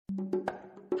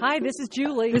Hi, this is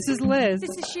Julie. This is Liz.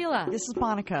 This is Sheila. This is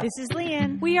Monica. This is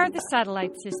Leanne. We are the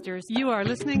Satellite Sisters. You are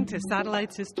listening to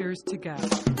Satellite Sisters to Go.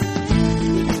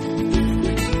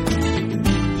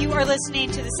 You are listening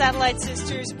to the Satellite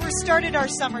Sisters. We started our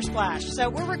summer splash,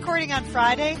 so we're recording on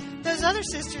Friday. Those other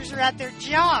sisters are at their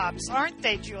jobs, aren't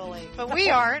they, Julie? But we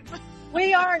aren't.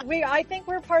 We aren't. I think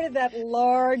we're part of that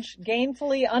large,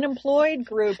 gainfully unemployed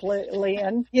group,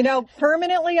 Leanne. You know,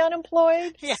 permanently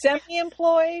unemployed, Yeah.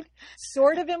 semi-employed,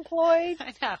 sort of employed.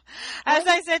 I know. As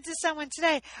I said to someone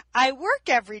today, I work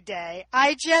every day.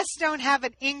 I just don't have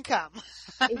an income.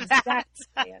 Exactly.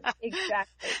 Leanne.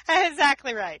 Exactly.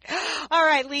 Exactly right. All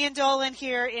right, Leanne Dolan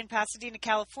here in Pasadena,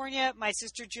 California. My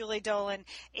sister Julie Dolan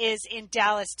is in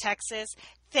Dallas, Texas.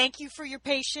 Thank you for your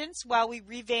patience while we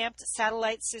revamped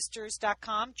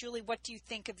SatelliteSisters.com. Julie, what do you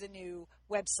think of the new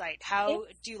website? How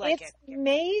do you like it? It's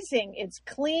amazing. It's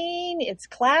clean. It's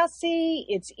classy.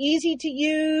 It's easy to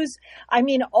use. I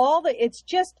mean, it's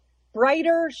just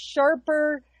brighter,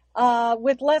 sharper,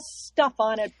 with less stuff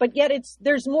on it, but yet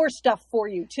there's more stuff for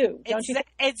you too, don't you think?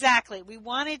 Exactly. We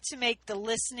wanted to make the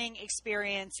listening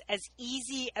experience as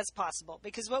easy as possible,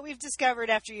 because what we've discovered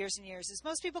after years and years is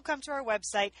most people come to our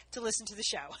website to listen to the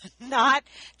show, not,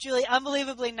 Julie,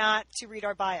 unbelievably not to read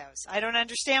our bios. I don't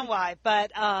understand why,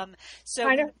 but so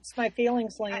I know it's my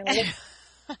feelings, Leanne.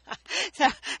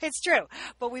 It's true,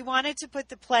 but we wanted to put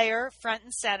the player front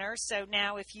and center. So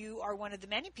now if you are one of the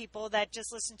many people that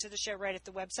just listen to the show right at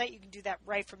the website, you can do that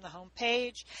right from the home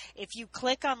page. If you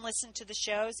click on listen to the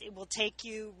shows, it will take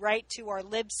you right to our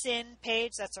Libsyn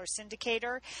page. That's our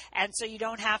syndicator. And so you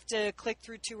don't have to click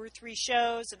through 2 or 3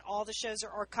 shows, and all the shows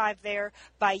are archived there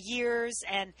by years.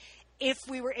 And if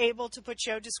we were able to put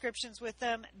show descriptions with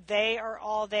them, they are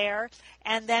all there.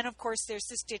 And then, of course, there's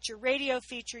the Stitcher radio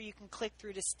feature. You can click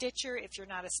through to Stitcher if you're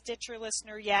not a Stitcher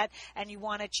listener yet and you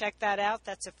want to check that out.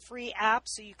 That's a free app,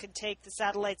 so you can take the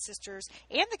Satellite Sisters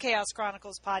and the Chaos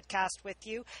Chronicles podcast with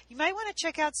you. You might want to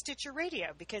check out Stitcher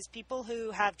Radio, because people who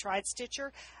have tried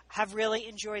Stitcher have really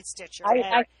enjoyed Stitcher.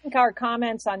 I think our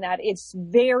comments on that, it's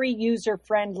very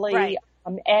user-friendly. Right.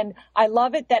 And I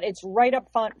love it that it's right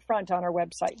up front on our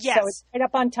website. Yes. So it's right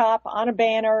up on top, on a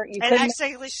banner. And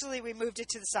actually, we moved it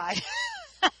to the side.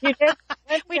 You did?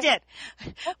 We did.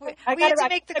 We had to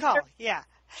make the call. Yeah.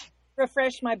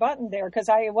 Refresh my button there, because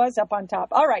I was up on top.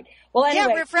 All right. Well,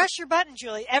 anyway. Yeah, refresh your button,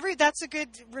 Julie. That's a good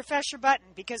refresh your button,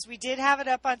 because we did have it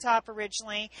up on top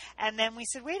originally, and then we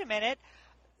said, wait a minute,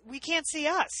 we can't see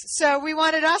us. So we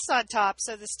wanted us on top.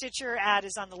 So the Stitcher ad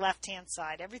is on the left-hand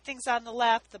side. Everything's on the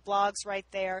left. The blog's right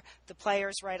there. The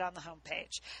player's right on the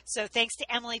homepage. So thanks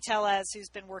to Emily Tellez, who's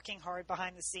been working hard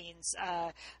behind the scenes,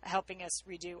 helping us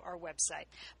redo our website.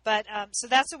 But so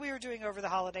that's what we were doing over the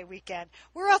holiday weekend.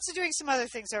 We're also doing some other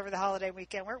things over the holiday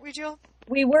weekend, weren't we, Jill?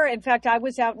 We were. In fact, I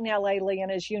was out in L.A., Leanne,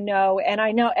 as you know, and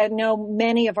I know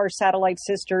many of our Satellite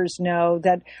Sisters know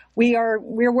that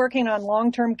we're working on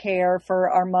long-term care for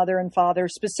our mother and father,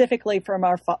 specifically for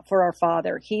our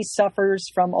father. He suffers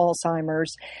from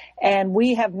Alzheimer's, and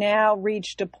we have now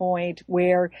reached a point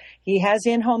where he has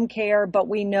in-home care, but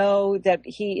we know that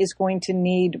he is going to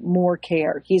need more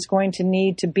care. He's going to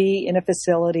need to be in a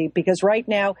facility, because right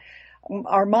now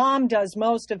our mom does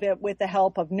most of it with the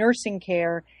help of nursing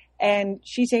care. And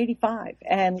she's 85.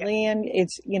 And yep. Leanne,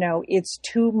 it's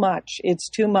too much. It's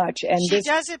too much. And she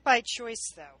does it by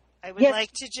choice, though. I would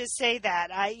like to just say that,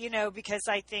 because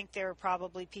I think there are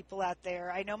probably people out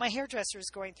there. I know my hairdresser is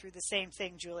going through the same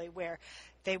thing, Julie, where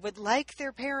they would like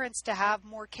their parents to have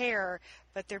more care,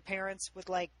 but their parents would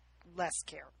like less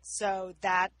care. So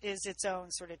that is its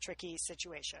own sort of tricky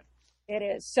situation. It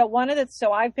is. So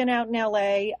I've been out in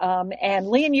LA, and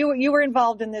Leanne, you were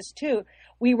involved in this too.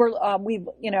 We were,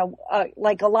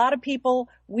 like a lot of people,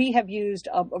 we have used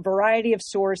a variety of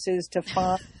sources to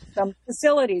find some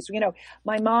facilities. Our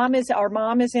mom is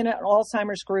in an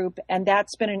Alzheimer's group, and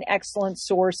that's been an excellent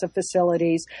source of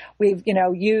facilities. We've,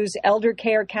 used elder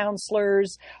care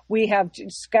counselors. We have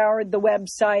scoured the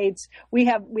websites. We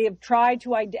have tried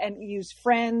to use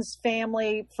friends,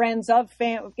 family, friends of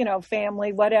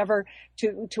family, whatever,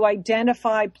 to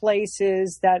identify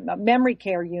places that memory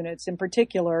care units in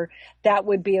particular that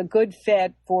would be a good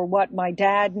fit for what my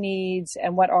dad needs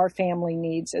and what our family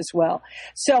needs as well.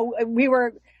 So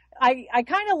I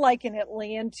kind of liken it,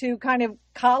 Leanne, to kind of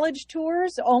college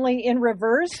tours, only in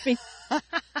reverse. You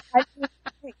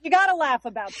got to laugh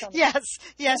about something. Yes,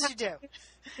 you do.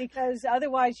 Because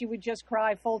otherwise you would just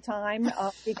cry full time,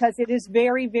 because it is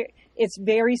it's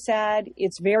very sad.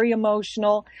 It's very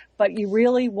emotional, but you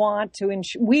really we want to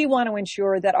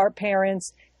ensure that our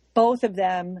parents, both of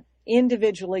them,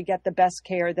 individually get the best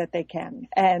care that they can.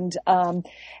 And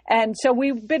so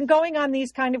we've been going on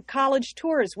these kind of college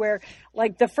tours where,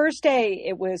 like, the first day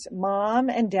it was mom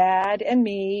and dad and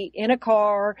me in a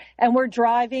car, and we're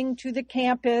driving to the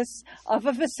campus of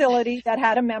a facility that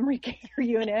had a memory care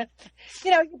unit.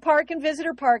 You know, you park in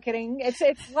visitor parking. It's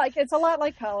a lot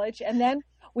like college. And then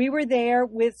we were there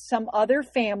with some other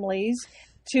families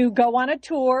to go on a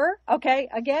tour. Okay,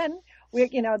 again,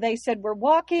 they said, we're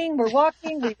walking. We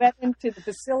went into the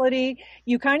facility.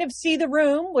 You kind of see the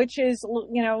room, which is,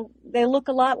 they look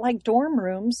a lot like dorm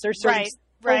rooms. They're sort of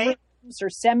rooms or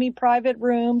semi-private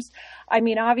rooms. I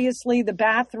mean, obviously the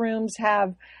bathrooms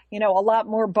have, a lot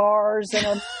more bars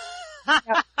and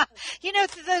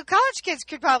the college kids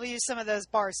could probably use some of those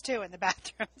bars too in the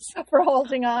bathrooms for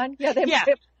holding on. Yeah,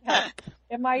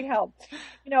 it might help.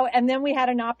 And then we had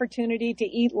an opportunity to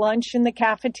eat lunch in the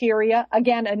cafeteria.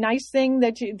 Again, a nice thing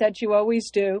that you always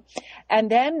do.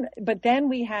 And then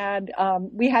we had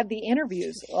the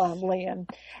interviews, Lian.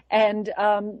 And,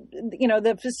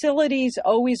 the facilities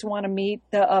always want to meet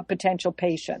the potential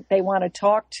patient. They want to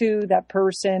talk to that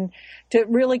person to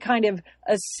really kind of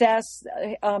assess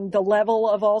the level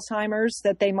of Alzheimer's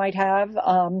that they might have,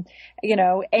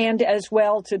 and as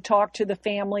well to talk to the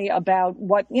family about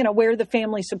what, where the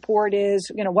family support is,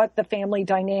 what the family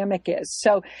dynamic is.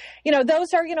 So,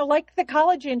 those are, like the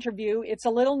college interview, it's a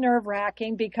little nerve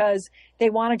wracking because they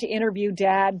wanted to interview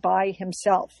dad by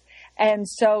himself. And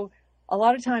so a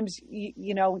lot of times,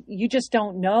 you just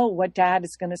don't know what dad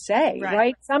is going to say,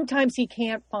 right? Sometimes he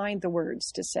can't find the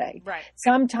words to say. Right.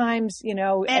 Sometimes,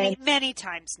 many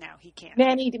times now he can't.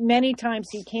 Many times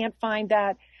he can't find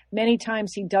that. Many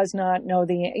times he does not know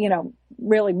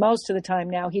really most of the time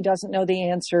now, he doesn't know the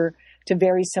answer to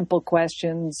very simple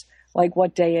questions like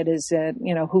what day it is,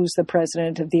 who's the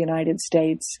president of the United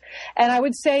States. And I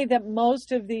would say that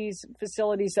most of these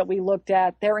facilities that we looked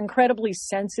at, they're incredibly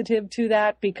sensitive to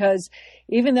that because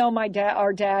even though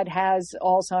our dad has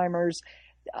Alzheimer's,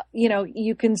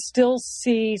 you can still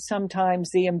see sometimes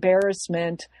the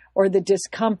embarrassment or the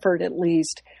discomfort, at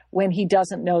least, when he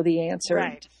doesn't know the answer.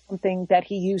 Right. Something that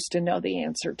he used to know the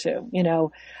answer to,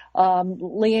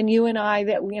 Lian, you and I,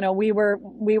 that, we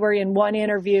were in one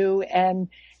interview and,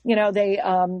 they,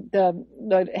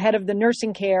 the head of the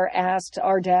nursing care asked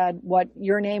our dad what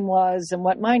your name was and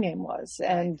what my name was.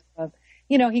 And,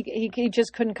 he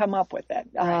just couldn't come up with it.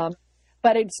 Right.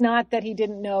 But it's not that he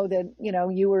didn't know that,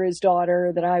 you were his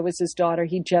daughter, that I was his daughter.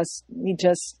 He just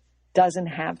doesn't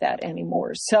have that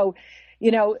anymore. So,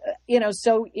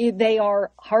 so they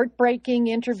are heartbreaking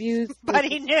interviews. But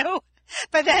he knew.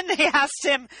 But then they asked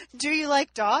him, do you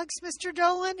like dogs, Mr.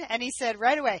 Dolan? And he said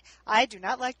right away, I do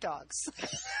not like dogs.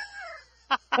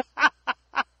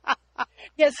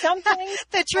 Yeah, something.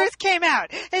 The truth came out.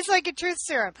 It's like a truth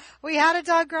serum. We had a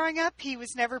dog growing up. He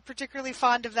was never particularly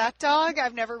fond of that dog.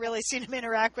 I've never really seen him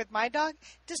interact with my dog.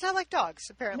 Does not like dogs,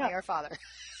 apparently, our father.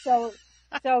 So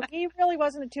he really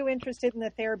wasn't too interested in the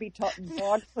therapy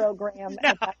dog program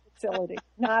at that facility.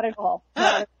 Not at all.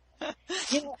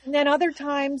 And then other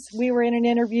times we were in an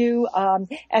interview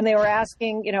and they were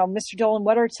asking, Mr. Dolan,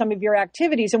 what are some of your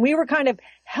activities? And we were kind of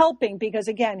helping because,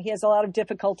 again, he has a lot of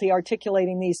difficulty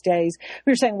articulating these days.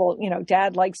 We were saying, well,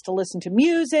 dad likes to listen to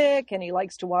music and he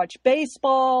likes to watch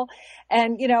baseball.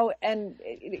 And, and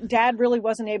dad really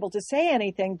wasn't able to say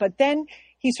anything. But then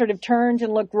he sort of turned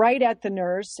and looked right at the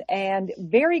nurse and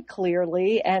very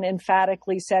clearly and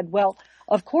emphatically said, well,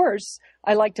 of course,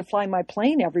 I like to fly my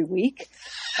plane every week.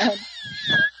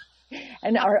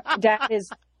 And our dad is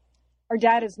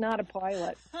not a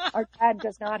pilot. Our dad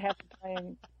does not have a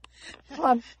plane.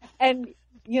 And,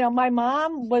 my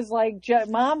mom was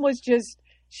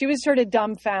she was sort of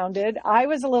dumbfounded. I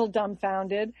was a little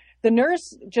dumbfounded. The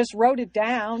nurse just wrote it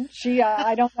down.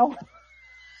 I don't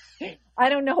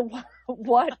know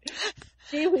what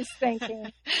she was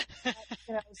thinking.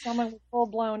 Someone with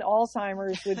full-blown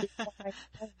Alzheimer's would be fine.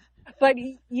 But,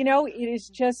 it is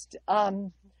just,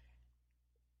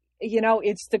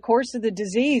 it's the course of the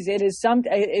disease. It is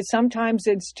sometimes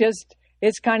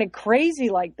it's kind of crazy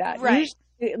like that. Right.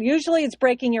 Usually it's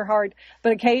breaking your heart,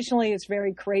 but occasionally it's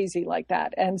very crazy like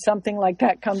that. And something like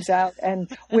that comes out,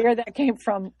 and where that came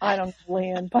from, I don't know,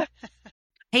 Lian, but.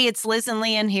 Hey, it's Liz and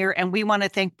Lian here, and we want to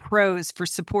thank Prose for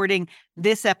supporting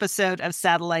this episode of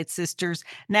Satellite Sisters.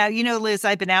 Now, Liz,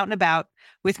 I've been out and about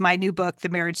with my new book, The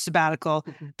Marriage Sabbatical.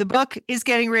 Mm-hmm. The book is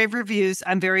getting rave reviews.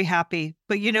 I'm very happy.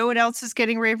 But you know what else is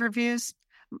getting rave reviews?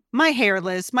 My hair,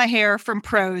 Liz. My hair from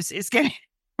Prose is getting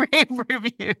rave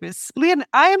reviews. Lian,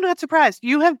 I am not surprised.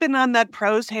 You have been on that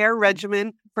Prose hair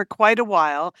regimen for quite a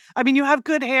while. I mean, you have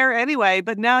good hair anyway,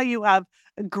 but now you have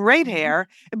great hair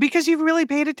because you've really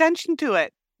paid attention to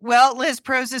it. Well, Liz,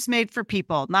 Prose is made for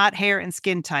people, not hair and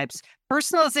skin types.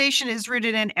 Personalization is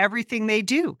rooted in everything they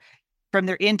do, from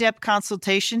their in-depth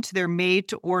consultation to their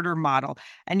made-to-order model.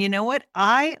 And you know what?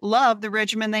 I love the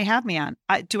regimen they have me on.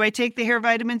 Do I take the hair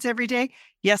vitamins every day?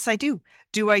 Yes, I do.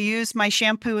 Do I use my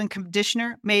shampoo and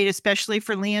conditioner made especially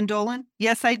for Leanne Dolan?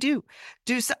 Yes, I do.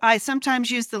 I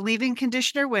sometimes use the leave-in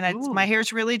conditioner when my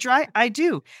hair's really dry? I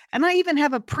do. And I even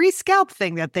have a pre-scalp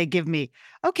thing that they give me.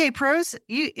 Okay, Prose,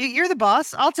 you're the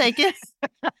boss. I'll take it.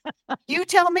 You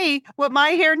tell me what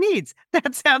my hair needs.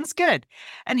 That sounds good.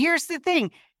 And here's the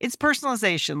thing. It's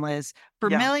personalization, Liz. For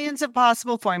millions of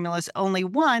possible formulas, only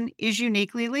one is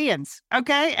uniquely Leanne's.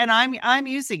 Okay? And I'm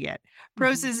using it.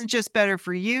 Prose isn't just better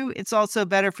for you, it's also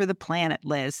better for the planet,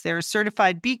 Liz. They're a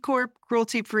certified B Corp,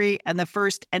 cruelty-free, and the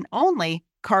first and only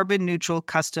carbon neutral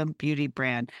custom beauty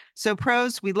brand. So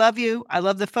Prose, we love you. I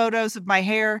love the photos of my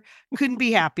hair. Couldn't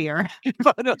be happier.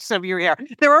 Photos of your hair.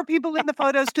 There are people in the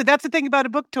photos too. That's the thing about a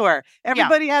book tour.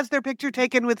 Everybody has their picture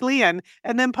taken with Leanne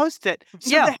and then post it.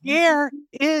 So the hair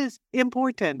is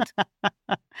important.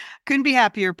 Couldn't be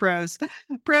happier, Prose.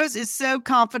 Prose is so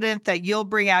confident that you'll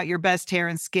bring out your best hair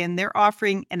and skin. They're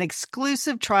offering an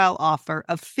exclusive trial offer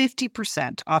of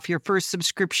 50% off your first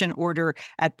subscription order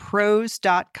at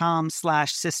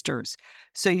prose.com/sisters.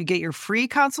 So you get your free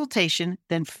consultation,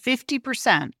 then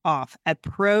 50% off at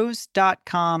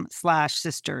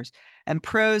prose.com/sisters. And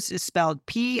Prose is spelled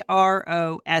Prose.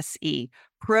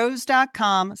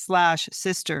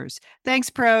 Prose.com/sisters. Thanks,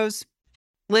 Prose.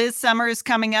 Liz, summer is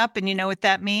coming up, and you know what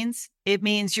that means? It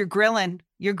means you're grilling.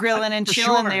 You're grilling and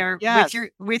chilling there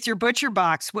with your butcher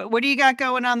box. What do you got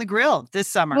going on the grill this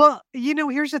summer? Well,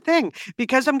 here's the thing.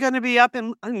 Because I'm going to be up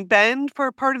in Bend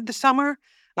for part of the summer,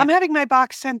 I'm having my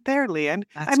box sent there, Leanne.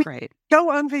 That's great.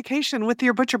 Go on vacation with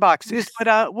your butcher box is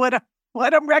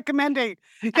what I'm recommending.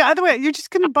 Yeah, otherwise, you're just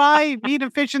going to buy meat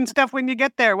and fish and stuff when you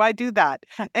get there. Why do that?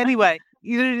 Anyway,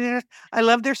 I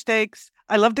love their steaks.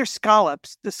 I love their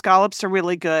scallops. The scallops are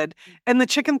really good. And the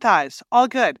chicken thighs, all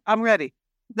good. I'm ready.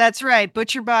 That's right.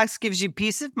 Butcher Box gives you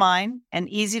peace of mind and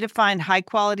easy to find high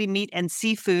quality meat and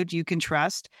seafood you can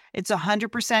trust. It's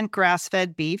 100%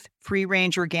 grass-fed beef,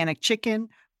 free-range organic chicken,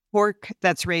 pork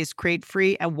that's raised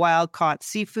crate-free, and wild-caught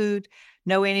seafood.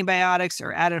 No antibiotics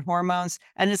or added hormones.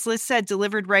 And as Liz said,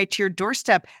 delivered right to your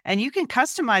doorstep. And you can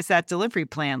customize that delivery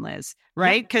plan, Liz,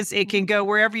 right? Because it can go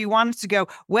wherever you want it to go,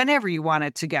 whenever you want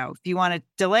it to go. If you want to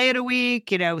delay it a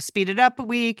week, speed it up a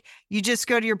week, you just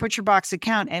go to your Butcher Box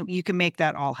account and you can make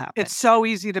that all happen. It's so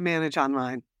easy to manage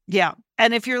online. Yeah.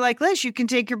 And if you're like Liz, you can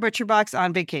take your Butcher Box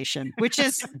on vacation, which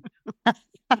is...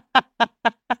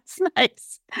 That's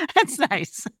nice. That's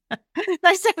nice.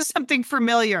 Nice to have something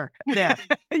familiar there.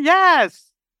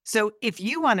 Yes. So if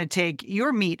you want to take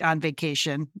your meat on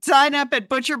vacation, sign up at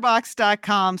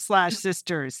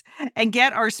butcherbox.com/sisters and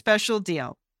get our special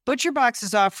deal. ButcherBox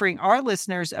is offering our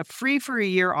listeners a free for a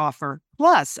year offer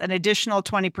plus an additional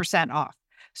 20% off.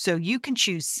 So you can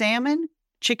choose salmon,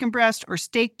 chicken breast, or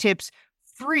steak tips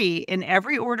free in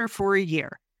every order for a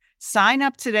year. Sign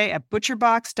up today at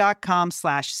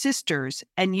butcherbox.com/sisters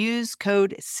and use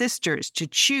code SISTERS to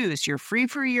choose your free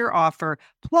for a year offer,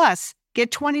 plus get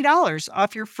 $20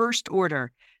 off your first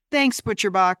order. Thanks,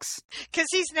 ButcherBox. Because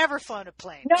he's never flown a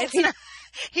plane. No,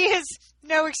 he has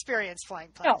no experience flying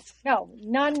planes. No,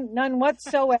 none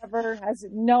whatsoever. Has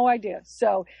no idea.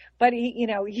 So, but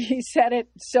he said it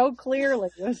so clearly.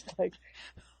 It was like,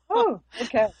 oh,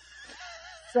 okay.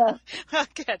 So. Well,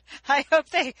 good. I hope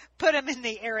they put him in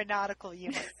the aeronautical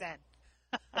unit then.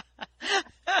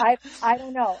 I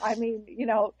don't know. I mean,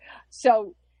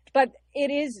 but it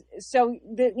is so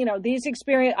these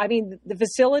experience. I mean, the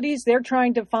facilities, they're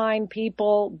trying to find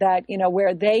people that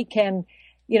where they can,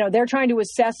 they're trying to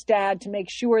assess Dad to make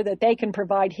sure that they can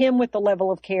provide him with the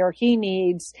level of care he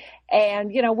needs,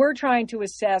 and we're trying to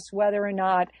assess whether or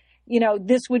not.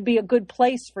 This would be a good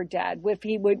place for Dad if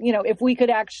he would, if we could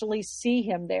actually see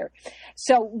him there.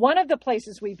 So one of the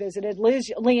places we visited,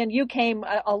 Leanne, you came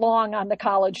along on the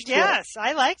college tour. Yes,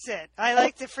 I liked it. I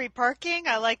liked the free parking.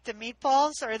 I liked the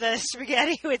meatballs or the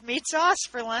spaghetti with meat sauce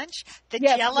for lunch. The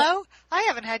Jell-O. I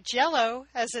haven't had Jell-O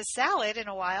as a salad in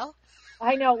a while.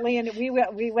 I know, Leanne.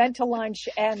 We went to lunch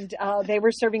and they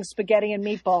were serving spaghetti and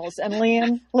meatballs. And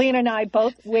Leanne and I,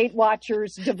 both Weight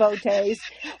Watchers devotees,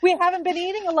 we haven't been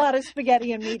eating a lot of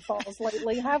spaghetti and meatballs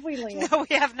lately, have we, Leanne? No,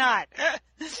 we have not.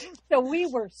 So we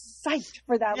were psyched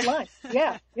for that lunch.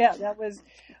 Yeah, that was.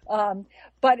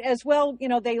 But as well,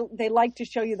 they like to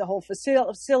show you the whole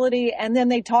facility, and then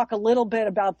they talk a little bit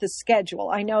about the schedule.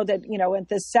 I know that, at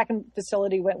the second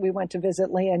facility when we went to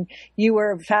visit Leon, you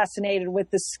were fascinated with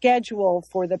the schedule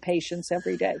for the patients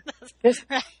every day.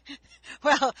 Right.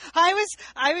 Well, I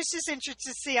was just interested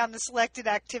to see on the selected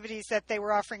activities that they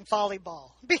were offering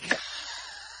volleyball because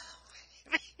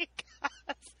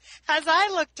as I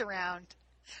looked around,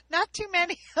 not too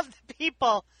many of the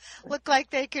people look like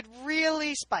they could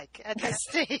really spike at this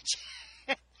stage.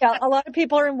 Yeah, a lot of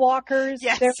people are in walkers.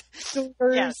 Yes. They're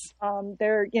scooters. Yes.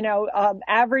 They're,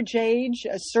 average age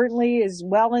certainly is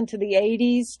well into the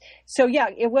 80s. So, yeah,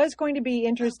 it was going to be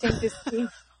interesting to see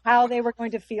how they were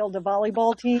going to field a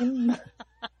volleyball team.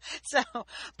 So,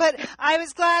 but I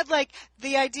was glad,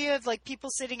 the idea of,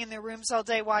 people sitting in their rooms all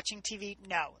day watching TV,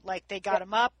 no. They got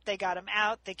them up, they got them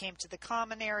out, they came to the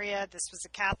common area. This was a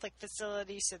Catholic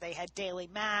facility, so they had daily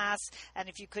mass. And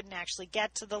if you couldn't actually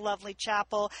get to the lovely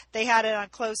chapel, they had it on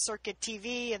closed-circuit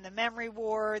TV in the memory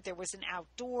ward. There was an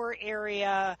outdoor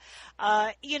area.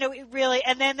 It really,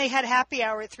 and then they had happy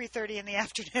hour at 3:30 in the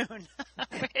afternoon,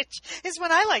 which is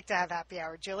when I like to have happy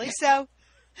hour, Julie. So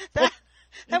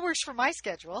that works for my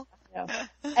schedule. Yeah.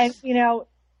 And,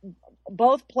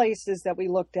 both places that we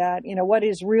looked at, what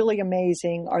is really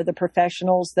amazing are the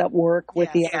professionals that work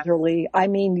with the elderly. I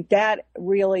mean, that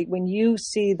really, when you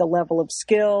see the level of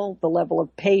skill, the level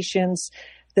of patience,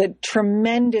 the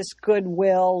tremendous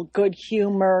goodwill, good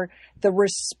humor, the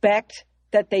respect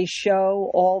that they show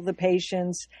all the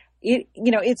patients,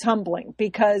 it's humbling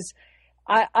because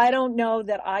I don't know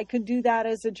that I could do that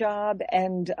as a job,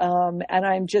 and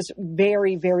I'm just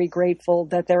very, very grateful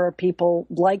that there are people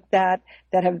like that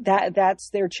have that's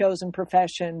their chosen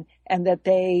profession, and that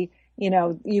they,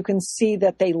 you can see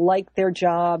that they like their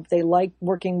job, they like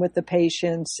working with the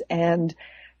patients, and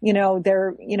they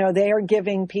are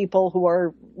giving people who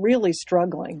are really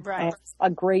struggling a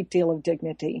great deal of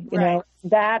dignity.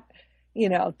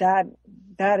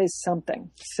 That is something.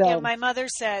 So yeah, my mother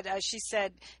said, she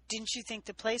said, didn't you think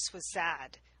the place was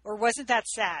sad? Or wasn't that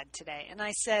sad today? And I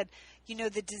said,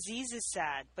 the disease is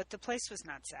sad, but the place was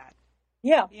not sad.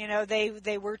 Yeah.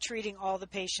 They were treating all the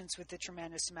patients with a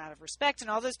tremendous amount of respect. And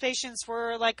all those patients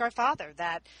were like our father,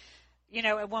 that,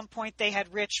 at one point they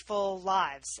had rich, full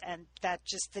lives, and that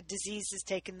just the disease has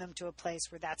taken them to a place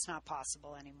where that's not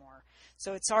possible anymore.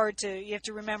 So it's you have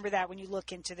to remember that when you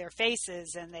look into their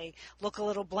faces and they look a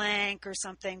little blank or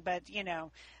something, but,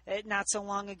 not so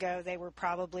long ago, they were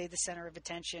probably the center of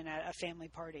attention at a family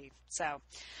party. So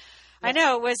I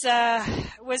know it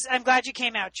was, I'm glad you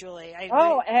came out, Julie.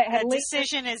 A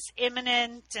decision is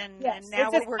imminent, and now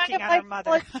we're working on our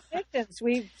mother.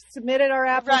 We've submitted our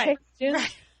application.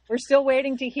 Right. We're still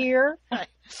waiting to hear.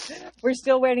 We're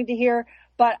still waiting to hear.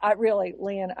 But really,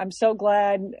 Leon, I'm so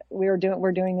glad we're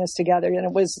doing this together. And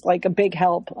it was like a big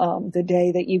help the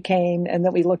day that you came and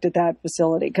that we looked at that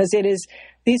facility, because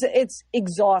it's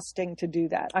exhausting to do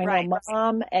that. I know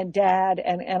Mom and Dad,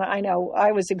 and I know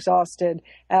I was exhausted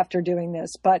after doing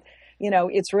this, but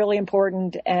it's really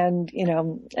important, and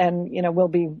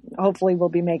hopefully we'll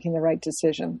be making the right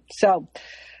decision. So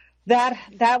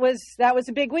that was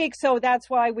a big week. So that's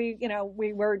why we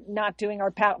were not doing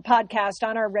our podcast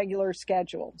on our regular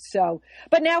schedule. So,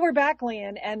 but now we're back,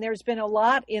 Leon, and there's been a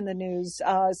lot in the news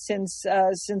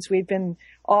since we've been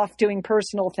off doing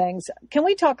personal things. Can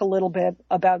we talk a little bit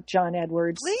about John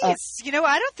Edwards? Please.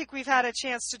 I don't think we've had a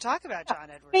chance to talk about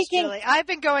John Edwards, Julie. I've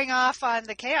been going off on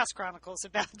the Chaos Chronicles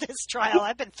about this trial.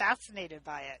 I've been fascinated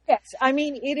by it. Yes. I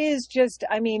mean, it is just,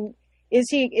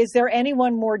 is there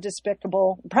anyone more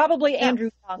despicable? Probably Andrew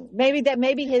Young.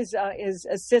 Maybe his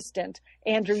assistant,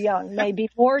 Andrew Young, may be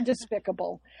more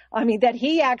despicable. That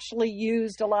he actually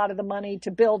used a lot of the money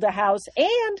to build a house.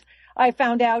 And I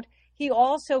found out he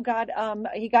also got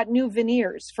new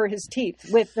veneers for his teeth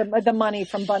with the money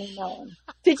from Bunny Mellon.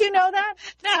 Did you know that?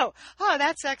 No. Oh,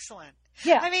 that's excellent.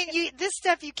 Yeah. This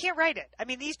stuff, you can't write it.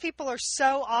 These people are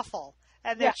so awful.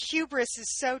 And their hubris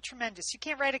is so tremendous. You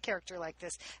can't write a character like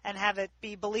this and have it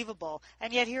be believable.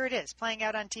 And yet here it is, playing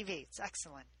out on TV. It's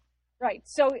excellent. Right.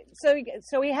 So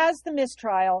he has the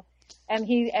mistrial,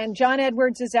 and John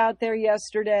Edwards is out there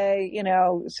yesterday,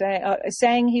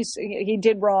 saying he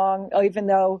did wrong, even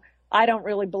though I don't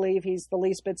really believe he's the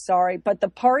least bit sorry. But the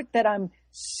part that I'm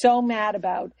so mad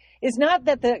about is not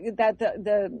that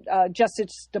the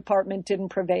Justice Department didn't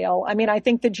prevail. I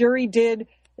think the jury did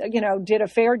a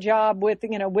fair job with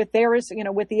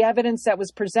the evidence that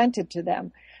was presented to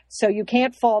them. So you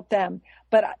can't fault them.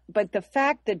 But the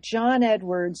fact that John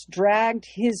Edwards dragged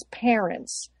his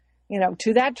parents,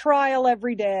 to that trial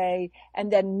every day,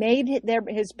 and then made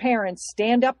his parents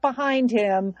stand up behind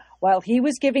him while he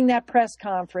was giving that press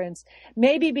conference.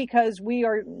 Maybe because we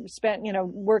are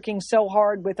working so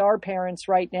hard with our parents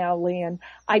right now, Lian,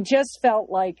 I just felt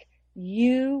like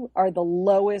you are the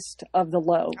lowest of the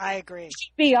low. I agree.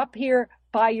 Be up here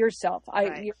by yourself.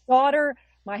 Right. Your daughter,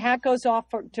 my hat goes off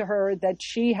to her that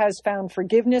she has found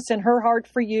forgiveness in her heart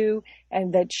for you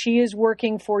and that she is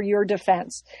working for your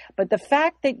defense. But the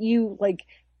fact that you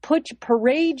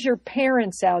parade your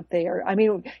parents out there, I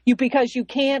mean, because you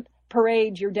can't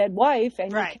parade your dead wife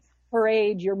and right. you can't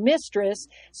parade your mistress.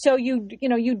 So you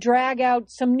drag out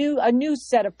a new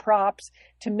set of props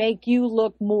to make you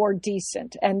look more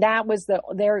decent. And that was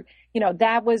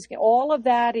all of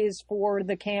that is for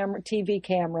the TV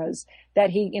cameras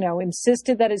that he,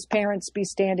 insisted that his parents be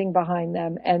standing behind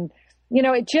them. And,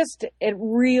 it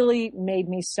really made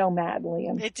me so mad,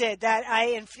 Liam. It did. That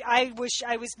I wish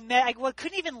I was mad. I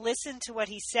couldn't even listen to what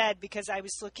he said because I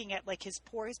was looking at his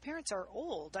parents are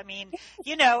old. I mean,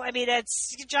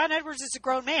 it's John Edwards is a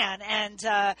grown man, and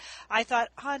I thought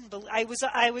I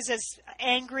was as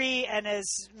angry and as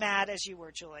mad as you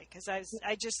were, Julie, because I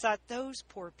just thought those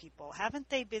poor people, haven't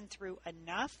they been through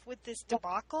enough with this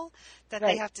debacle that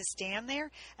right. they have to stand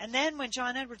there? And then when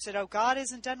John Edwards said, "Oh, God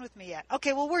isn't done with me yet,"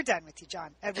 okay, well, we're done with you,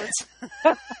 John Edwards.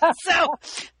 So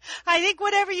I think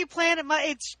whatever you plan,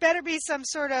 it better be some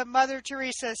sort of Mother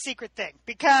Teresa secret thing,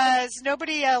 because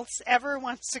nobody else ever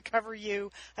wants to cover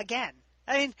you again.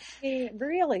 I mean,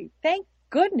 really, thank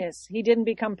goodness he didn't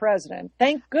become president.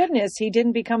 Thank goodness he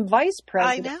didn't become vice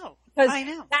president. I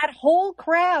know. That whole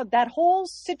crowd, that whole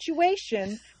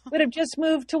situation would have just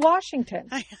moved to Washington.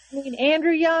 I mean,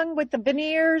 Andrew Young with the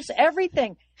veneers,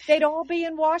 everything. They'd all be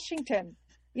in Washington.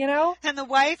 And the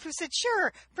wife who said,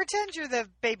 "Sure, pretend you're the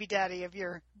baby daddy of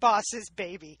your boss's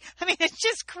baby." I mean, it's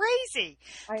just crazy.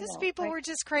 Those people were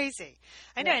just crazy.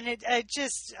 I know. And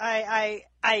I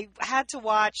had to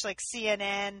watch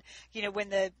CNN, when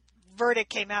the verdict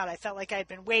came out. I felt like I'd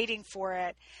been waiting for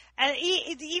it. And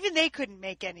even they couldn't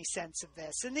make any sense of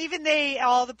this. And even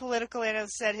all the political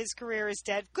analysts said his career is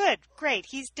dead. Good, great.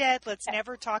 He's dead. Let's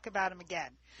never talk about him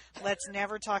again.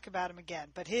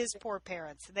 But his poor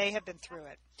parents, they have been through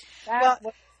it.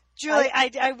 Julie,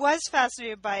 I was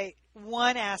fascinated by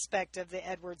one aspect of the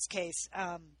Edwards case,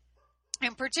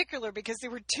 in particular, because there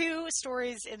were two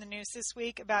stories in the news this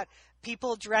week about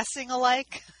people dressing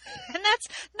alike. And that's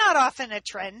not often a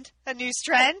news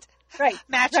trend. Right.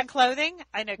 Matching clothing.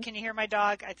 I know. Can you hear my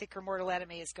dog? I think her mortal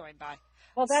enemy is going by.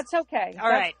 Well, that's okay. All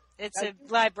right. It's a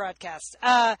live broadcast.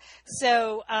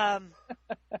 So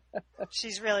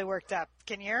she's really worked up.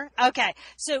 Can you hear? Okay.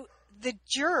 So the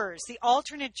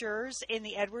alternate jurors in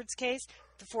the Edwards case,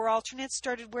 the 4 alternates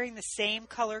started wearing the same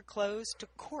color clothes to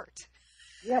court.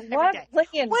 Yeah. What?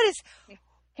 Lian, what is?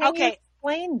 Can you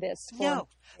explain this? No,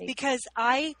 because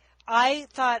I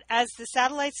thought, as the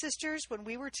Satellite Sisters, when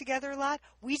we were together a lot,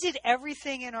 we did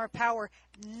everything in our power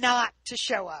not to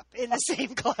show up in the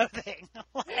same clothing.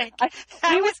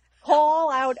 We would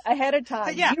call out ahead of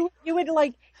time. Yeah. You would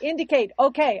indicate,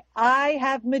 okay, I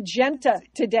have magenta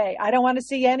today. I don't want to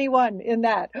see anyone in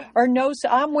that. Or no,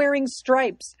 I'm wearing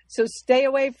stripes, so stay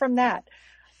away from that.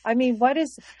 I mean, what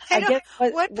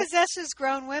possesses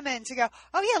grown women to go,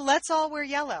 "Oh yeah, let's all wear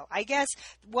yellow"? I guess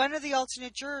one of the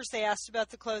alternate jurors, they asked about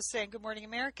the clothes saying "Good Morning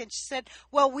America," and she said,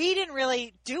 "Well, we didn't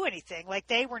really do anything.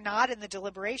 They were not in the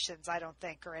deliberations, I don't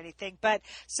think, or anything. But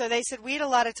so they said we had a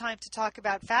lot of time to talk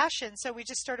about fashion, so we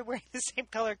just started wearing the same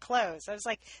color clothes." I was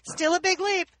like, still a big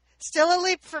leap. Still a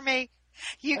leap for me.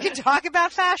 You can talk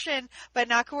about fashion, but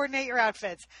not coordinate your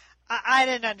outfits. I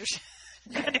didn't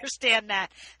understand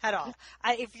that at all.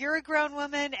 If you're a grown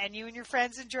woman and you and your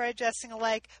friends enjoy dressing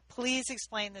alike, please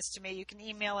explain this to me. You can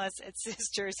email us at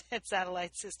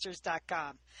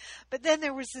sisters@satellitesisters.com. But then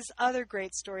there was this other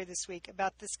great story this week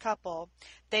about this couple.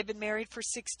 They've been married for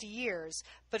 60 years,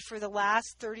 but for the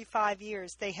last 35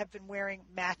 years, they have been wearing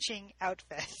matching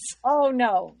outfits. Oh,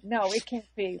 no, it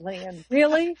can't be, Lian.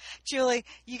 Really? Julie,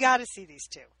 you got to see these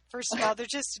two. First of all, they're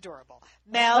just adorable.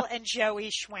 Mel and Joey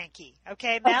Schwenke.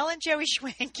 Okay, Mel and Joey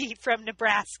Schwenke from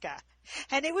Nebraska.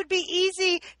 And it would be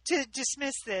easy to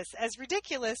dismiss this as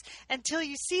ridiculous until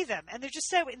you see them. And they're just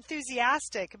so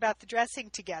enthusiastic about the dressing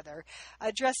together,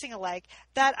 dressing alike,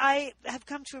 that I have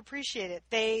come to appreciate it.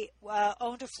 They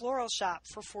owned a floral shop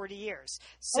for 40 years.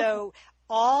 So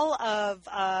all of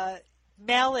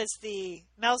Mel's the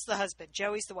husband,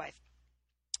 Joey's the wife.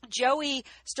 Joey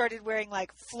started wearing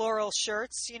floral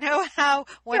shirts. You know how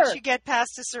once you get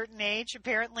past a certain age,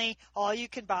 apparently all you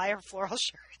can buy are floral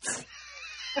shirts.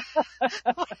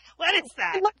 What is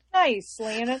that? They look nice,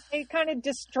 Lena. They kind of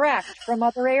distract from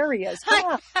other areas. Come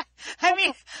on. I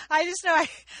mean, I just know I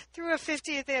threw a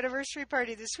 50th anniversary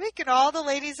party this week, and all the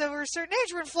ladies over a certain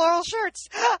age were in floral shirts.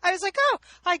 I was like, oh,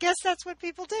 I guess that's what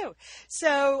people do.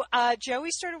 So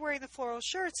Joey started wearing the floral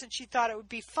shirts, and she thought it would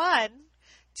be fun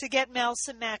to get Mel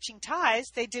some matching ties.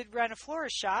 They did run a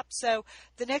florist shop. So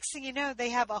the next thing you know, they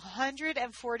have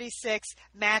 146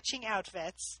 matching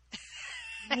outfits.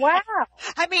 Wow.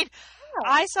 I mean,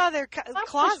 I saw their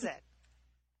closet.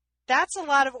 That's a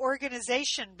lot of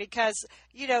organization because,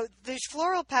 you know, these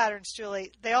floral patterns,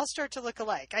 Julie, they all start to look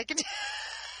alike. I can,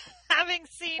 having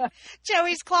seen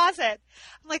Joey's closet,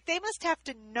 I'm like, they must have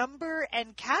to number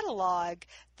and catalog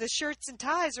the shirts and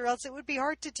ties, or else it would be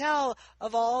hard to tell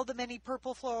of all the many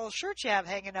purple floral shirts you have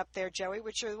hanging up there, Joey,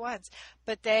 which are the ones.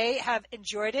 But they have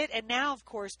enjoyed it, and now, of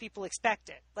course, people expect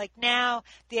it. Like now,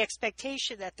 the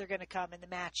expectation that they're going to come in the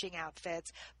matching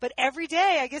outfits. But every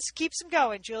day, I guess, keeps them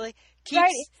going, Julie.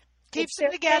 Keeps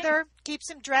them together, keeps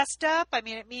them dressed up. I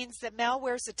mean, it means that Mel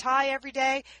wears a tie every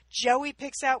day. Joey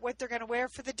picks out what they're going to wear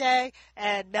for the day,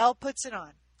 and Mel puts it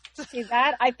on. See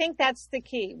that? I think that's the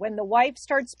key. When the wife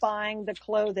starts buying the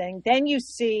clothing, then you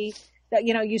see that,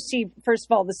 you know, you see, first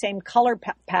of all, the same color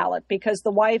palette, because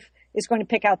the wife is going to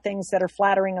pick out things that are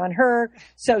flattering on her.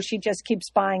 So she just keeps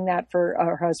buying that for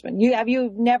her husband. Have you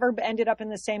never ended up in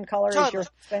the same color as your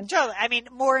husband? Totally. I mean,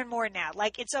 more and more now.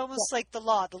 Like, it's almost like the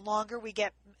law. The longer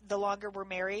we're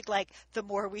married, like, the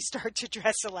more we start to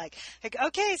dress alike. Like,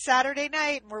 okay, Saturday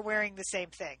night, and we're wearing the same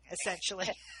thing, essentially.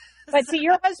 But see,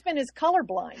 your husband is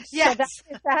colorblind. Yes.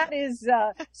 So that is,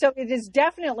 so it is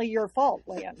definitely your fault,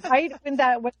 Lian, right?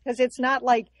 Because it's not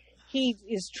like he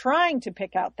is trying to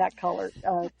pick out that color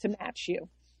to match you.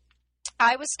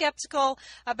 I was skeptical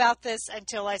about this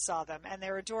until I saw them, and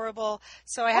they're adorable.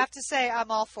 So I have to say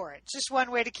I'm all for it. Just one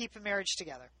way to keep a marriage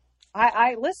together.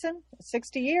 I listen,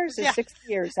 60 years is 60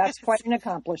 years. That's quite an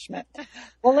accomplishment.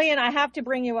 Well, Lian, I have to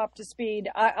bring you up to speed.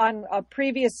 On a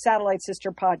previous Satellite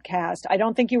Sister podcast, I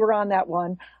don't think you were on that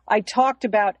one, I talked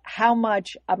about how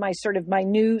much of my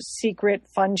new secret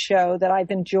fun show that I've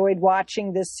enjoyed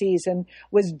watching this season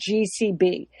was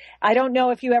GCB. I don't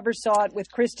know if you ever saw it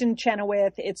with Kristen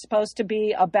Chenoweth. It's supposed to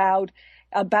be about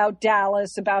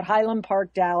Dallas, about Highland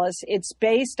Park, Dallas. It's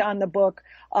based on the book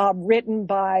written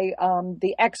by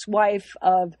the ex-wife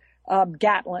of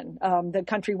Gatlin, the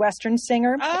country western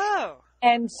singer. Oh.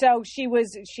 And so she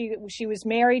was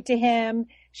married to him.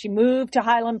 She moved to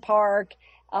Highland Park.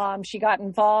 She got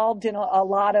involved in a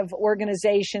lot of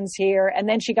organizations here, and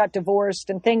then she got divorced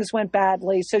and things went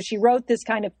badly. So she wrote this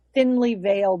kind of thinly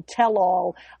veiled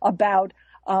tell-all about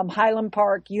Highland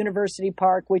Park, University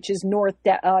Park, which is North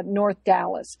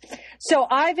Dallas. So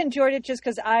I've enjoyed it just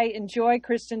because I enjoy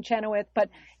Kristen Chenoweth, but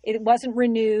it wasn't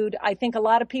renewed. I think a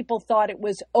lot of people thought it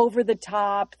was over the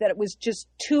top, that it was just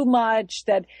too much,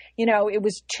 that, you know, it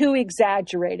was too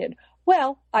exaggerated.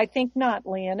 Well, I think not,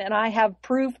 Lian, and I have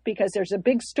proof because there's a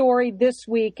big story this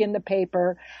week in the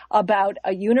paper about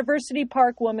a University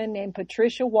Park woman named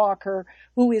Patricia Walker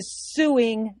who is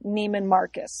suing Neiman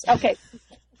Marcus. Okay.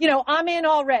 You know, I'm in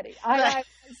already. I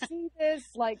see this,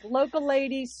 like, local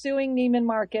lady suing Neiman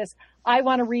Marcus. I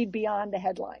want to read beyond the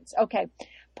headlines. Okay.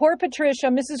 Poor Patricia,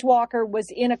 Mrs. Walker, was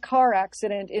in a car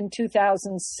accident in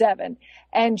 2007,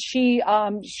 and she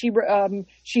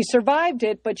survived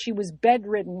it, but she was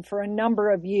bedridden for a number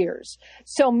of years.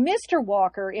 So Mr.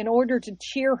 Walker, in order to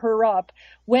cheer her up,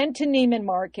 went to Neiman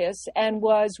Marcus and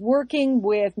was working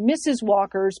with Mrs.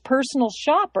 Walker's personal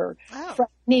shopper from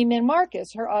Neiman Marcus,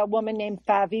 a woman named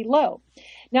Favi Lowe.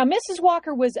 Now, Mrs.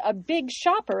 Walker was a big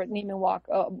shopper at Neiman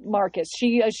Marcus.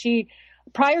 She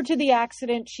prior to the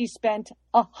accident, she spent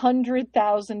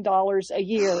 $100,000 a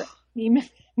year at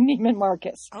Neiman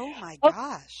Marcus. Oh, my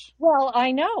gosh. Well,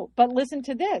 I know, but listen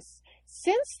to this.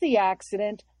 Since the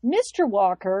accident, Mr.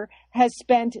 Walker has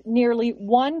spent nearly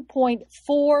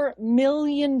 $1.4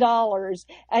 million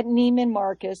at Neiman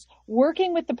Marcus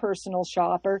working with the personal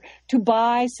shopper to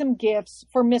buy some gifts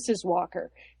for Mrs.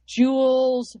 Walker.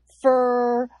 Jewels,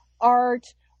 fur, art,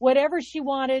 whatever she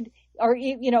wanted, or,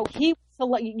 you know, he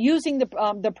using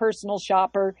the personal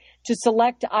shopper to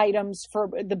select items for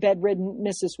the bedridden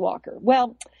Mrs. Walker.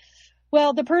 Well,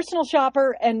 the personal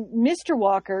shopper and Mr.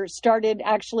 Walker started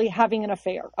actually having an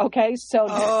affair. Okay, so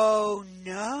oh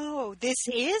no, this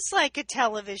is like a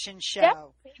television show. Yeah,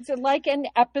 it's like an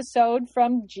episode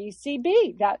from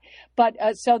GCB.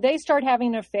 So they start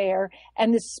having an affair,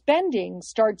 and the spending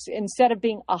starts, instead of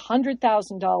being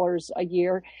 $100,000 a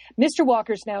year, Mr.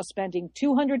 Walker's now spending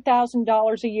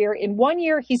 $200,000 a year. In 1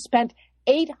 year, he spent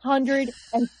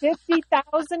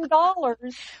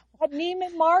 $850,000 at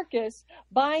Neiman Marcus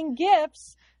buying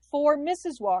gifts for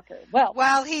Mrs. Walker. Well,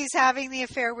 while he's having the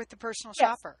affair with the personal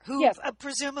shopper, who yes.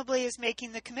 Presumably is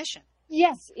making the commission.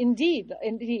 Yes, indeed.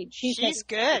 She's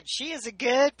good. She is a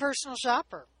good personal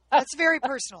shopper. That's very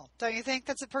personal, don't you think?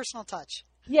 That's a personal touch.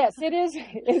 Yes, it is.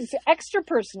 It's extra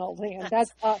personal, Lian.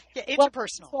 That's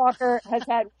interpersonal. Walker has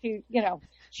had to,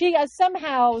 she has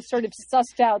somehow sort of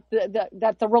sussed out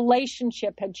that the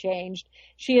relationship had changed.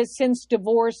 She has since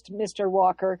divorced Mr.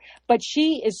 Walker, but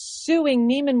she is suing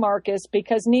Neiman Marcus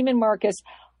because Neiman Marcus,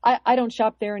 I don't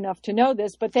shop there enough to know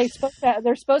this, but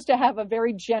they're supposed to have a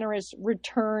very generous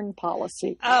return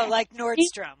policy. Oh, like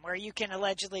Nordstrom, where you can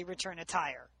allegedly return a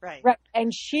tire, right? Right.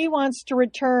 And she wants to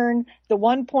return the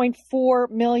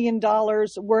 $1.4 million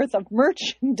worth of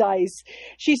merchandise.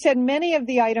 She said many of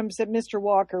the items that Mr.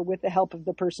 Walker, with the help of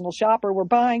the personal shopper, were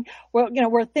buying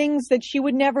were things that she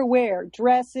would never wear,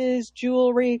 dresses,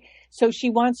 jewelry. So she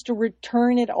wants to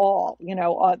return it all.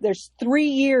 There's 3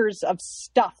 years of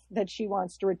stuff that she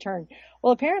wants to return.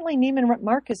 Well, apparently Neiman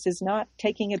Marcus is not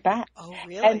taking it back. Oh,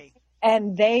 really?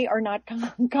 And they are not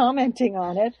commenting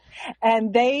on it.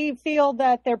 And they feel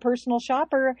that their personal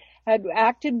shopper had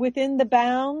acted within the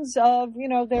bounds of,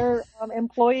 their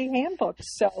employee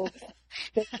handbooks. So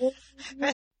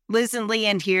Liz and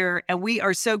Lian here, and we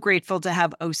are so grateful to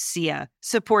have OSEA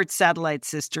support Satellite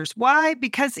Sisters. Why?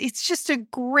 Because it's just a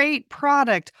great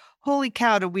product. Holy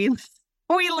cow, do we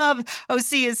love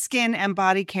OSEA's skin and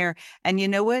body care. And you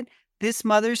know what? This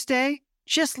Mother's Day,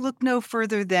 just look no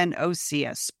further than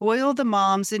OSEA. Spoil the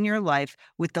moms in your life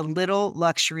with the little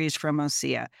luxuries from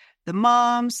OSEA. The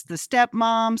moms, the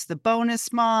stepmoms, the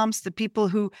bonus moms, the people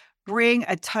who bring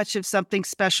a touch of something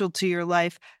special to your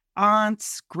life.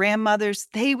 Aunts, grandmothers,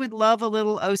 they would love a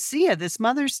little OSEA this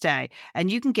Mother's Day. And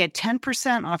you can get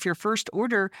 10% off your first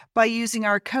order by using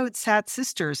our code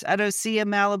SATSisters at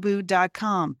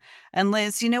OSEAMalibu.com. And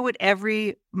Liz, you know what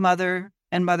every mother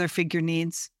and mother figure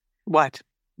needs? What?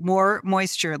 More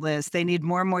moisture, Liz. They need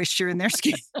more moisture in their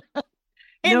skin.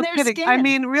 No kidding. I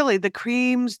mean, really, the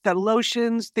creams, the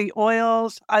lotions, the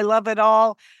oils, I love it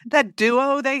all. That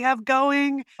duo they have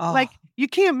going, you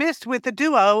can't miss with the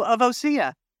duo of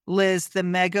OSEA. Liz, the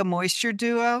Mega Moisture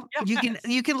Duo. Yes.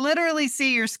 You can literally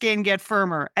see your skin get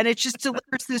firmer, and it just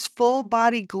delivers this full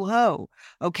body glow.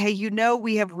 Okay,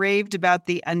 we have raved about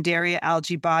the Undaria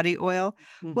Algae Body Oil.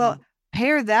 Mm-hmm. Well,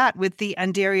 pair that with the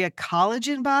Undaria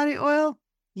Collagen Body Oil.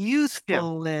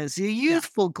 Youthful, Liz. Your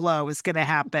youthful glow is going to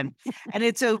happen. And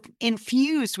it's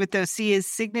infused with OSEA's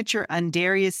signature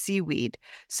Undaria seaweed.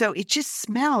 So it just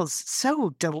smells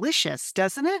so delicious,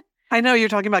 doesn't it? I know you're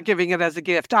talking about giving it as a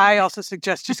gift. I also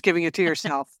suggest just giving it to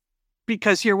yourself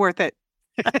because you're worth it.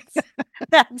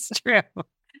 That's true.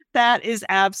 That is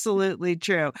absolutely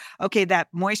true. Okay, that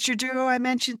Moisture Duo I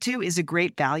mentioned too is a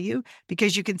great value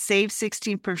because you can save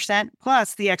 16%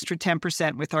 plus the extra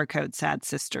 10% with our code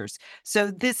SADSisters. So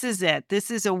this is it.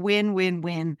 This is a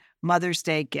win-win-win Mother's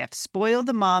Day gift. Spoil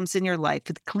the moms in your life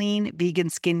with clean vegan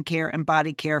skincare and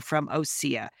body care from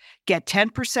OSEA. Get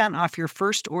 10% off your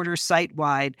first order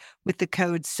site-wide with the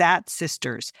code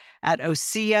SATSisters at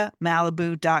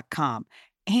OSEAMalibu.com.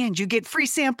 And you get free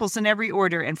samples in every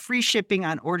order and free shipping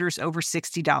on orders over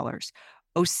 $60.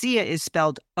 OSEA is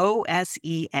spelled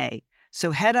OSEA.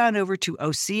 So head on over to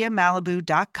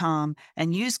OSEAMalibu.com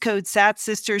and use code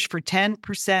SATSisters for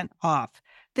 10% off.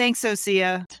 Thanks,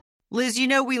 OSEA. Liz,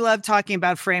 we love talking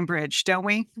about FrameBridge, don't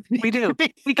we? We do.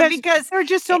 because there are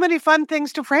just so many fun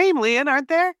things to frame, Lian, aren't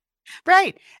there?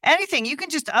 Right. Anything. You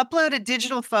can just upload a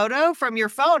digital photo from your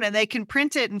phone and they can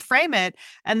print it and frame it.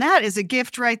 And that is a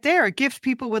gift right there, a gift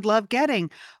people would love getting.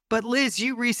 But Liz,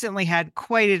 you recently had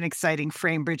quite an exciting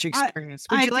FrameBridge experience.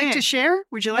 Would you like to share?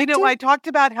 Would you like to? I talked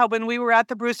about how when we were at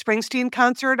the Bruce Springsteen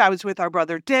concert, I was with our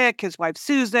brother Dick, his wife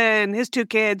Susan, his 2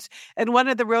 kids, and one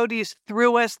of the roadies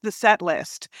threw us the set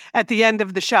list at the end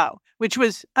of the show, which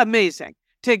was amazing.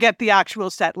 To get the actual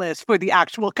set list for the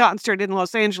actual concert in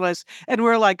Los Angeles. And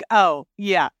we're like, oh,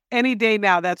 yeah, any day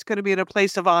now, that's going to be in a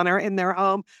place of honor in their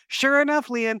home. Sure enough,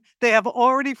 Lian, they have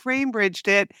already FrameBridged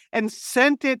it and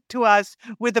sent it to us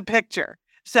with a picture.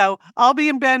 So I'll be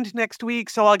in Bend next week,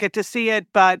 so I'll get to see it.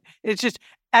 But it's just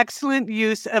excellent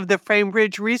use of the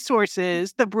FrameBridge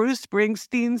resources, the Bruce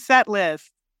Springsteen set list.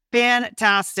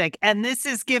 Fantastic. And this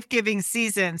is gift giving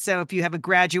season. So if you have a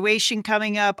graduation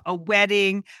coming up, a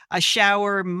wedding, a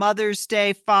shower, Mother's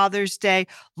Day, Father's Day,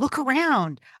 look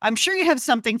around. I'm sure you have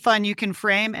something fun you can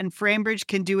frame, and FrameBridge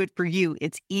can do it for you.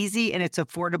 It's easy and it's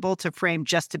affordable to frame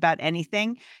just about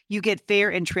anything. You get fair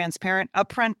and transparent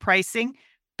upfront pricing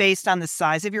based on the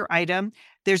size of your item.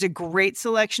 There's a great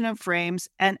selection of frames.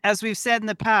 And as we've said in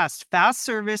the past, fast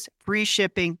service, free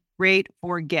shipping, great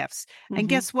for gifts. And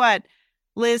guess what?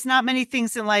 Liz, not many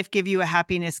things in life give you a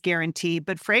happiness guarantee,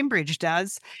 but Framebridge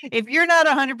does. If you're not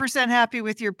 100% happy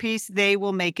with your piece, they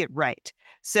will make it right.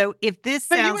 So if this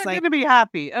But sounds you're like... going to be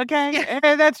happy, okay?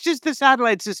 And that's just the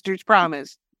Satellite Sisters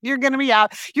promise. You're going to be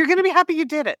out. You're going to be happy you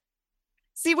did it.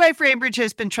 See why Framebridge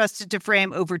has been trusted to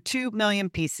frame over 2 million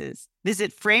pieces.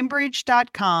 Visit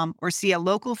framebridge.com or see a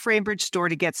local Framebridge store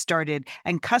to get started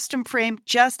and custom frame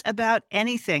just about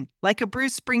anything, like a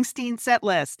Bruce Springsteen set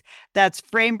list. That's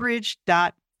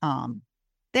framebridge.com.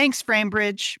 Thanks,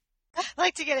 Framebridge. I'd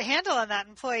like to get a handle on that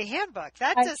employee handbook.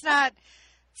 That does not...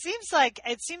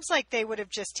 It seems like they would have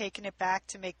just taken it back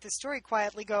to make the story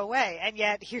quietly go away. And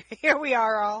yet here we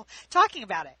are all talking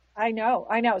about it. I know.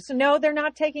 So no, they're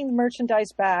not taking the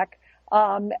merchandise back.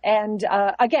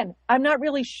 Again, I'm not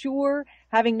really sure,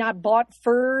 having not bought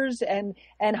furs and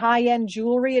high-end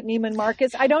jewelry at Neiman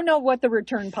Marcus. I don't know what the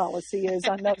return policy is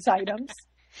on those items.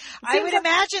 I would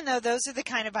imagine, though, those are the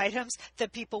kind of items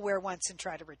that people wear once and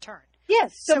try to return.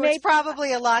 Yes. So maybe, it's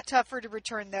probably a lot tougher to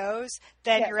return those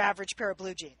than your average pair of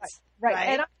blue jeans.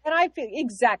 Right. And I feel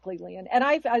exactly, Lian. And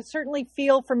I certainly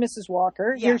feel for Mrs.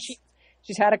 Walker. Yes. Here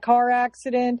she's had a car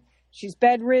accident. She's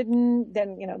bedridden.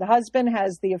 Then, the husband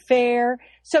has the affair.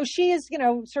 So she is,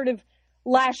 sort of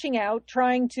lashing out,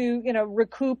 trying to,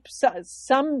 recoup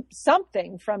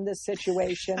something from this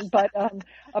situation. But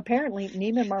apparently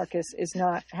Neiman Marcus is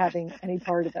not having any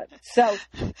part of it. So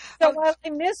while I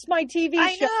miss my TV show.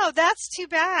 I know, that's too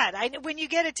bad. When you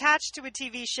get attached to a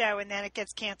TV show and then it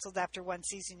gets canceled after one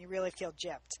season, you really feel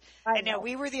gypped. I know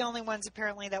we were the only ones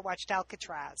apparently that watched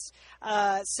Alcatraz.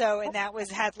 And that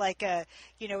had like a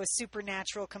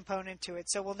supernatural component to it.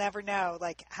 So we'll never know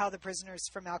like how the prisoners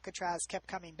from Alcatraz kept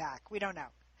coming back. We don't know.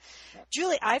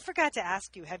 Julie, I forgot to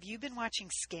ask you, have you been watching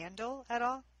Scandal at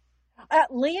all?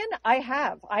 Lian, I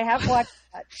have watched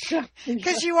that.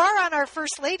 Because you are on our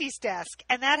First Lady's desk,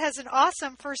 and that has an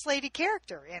awesome First Lady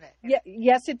character in it. Yeah,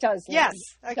 yes, it does. Lian. Yes.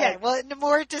 Okay. Well,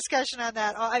 more discussion on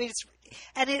that. I mean,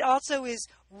 it also is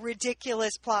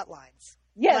ridiculous plot lines.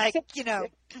 Yes,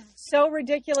 so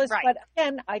ridiculous. Right. But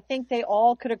again, I think they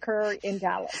all could occur in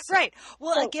Dallas. Right.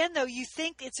 Well, again, though, you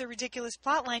think it's a ridiculous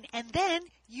plot line, and then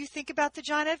you think about the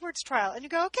John Edwards trial, and you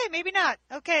go, okay, maybe not.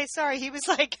 Okay, sorry. He was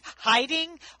like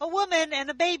hiding a woman and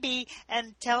a baby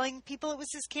and telling people it was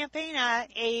his campaign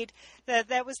aide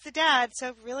that was the dad.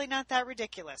 So really not that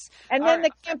ridiculous. And then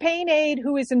the campaign aide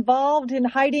who is involved in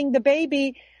hiding the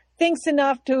baby thinks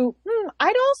enough to,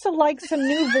 I'd also like some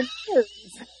new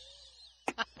veneers.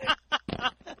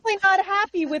 Really not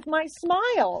happy with my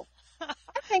smile. I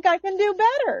think I can do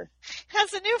better.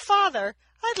 As a new father,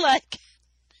 I'd like.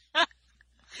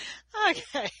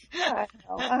 Okay.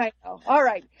 I know. All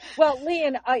right. Well,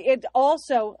 Lian, it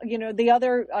also, the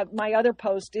other, my other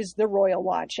post is the Royal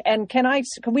Watch. And can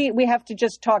we have to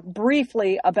just talk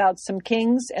briefly about some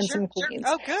kings and some queens?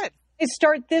 Sure. Oh, good. It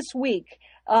start this week.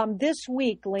 This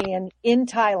week, Lian, in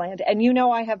Thailand, and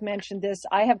I have mentioned this,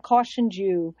 I have cautioned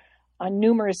you on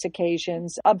numerous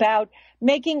occasions about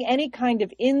making any kind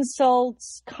of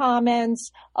insults, comments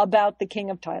about the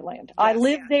King of Thailand. Yes, I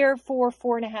lived there for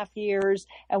 4.5 years.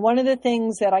 And one of the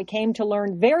things that I came to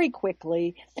learn very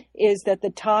quickly is that the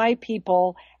Thai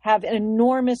people have an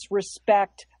enormous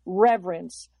respect,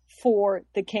 reverence for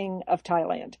the King of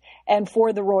Thailand and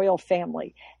for the royal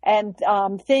family. And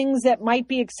things that might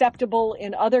be acceptable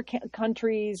in other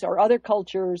countries or other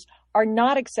cultures are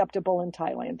not acceptable in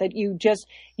Thailand, that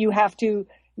you have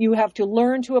to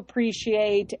learn to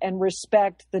appreciate and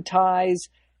respect the Thais,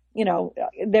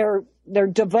 their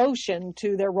devotion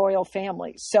to their royal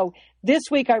family. So this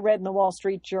week I read in the Wall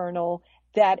Street Journal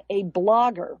that a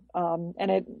blogger,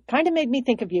 and it kind of made me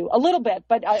think of you a little bit,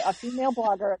 but a female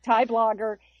blogger, a Thai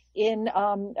blogger,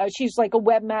 she's like a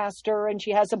webmaster and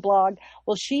she has a blog.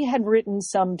 Well, she had written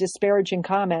some disparaging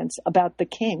comments about the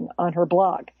king on her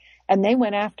blog, and they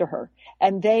went after her,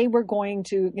 and they were going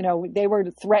to, they were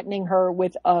threatening her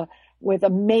with a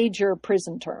major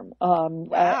prison term.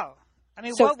 Wow. I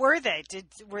mean, what were they?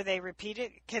 Were they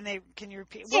repeated? Can you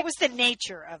repeat? What was the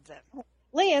nature of them?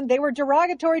 Lian, they were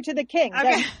derogatory to the king.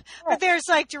 Okay. But there's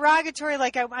like derogatory,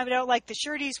 like I don't like the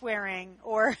shirt he's wearing,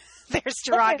 or there's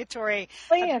derogatory.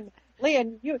 Lian,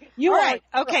 you all right.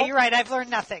 Okay, you're right. I've learned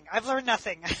nothing.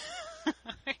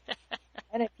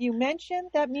 And if you mention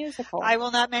that musical, I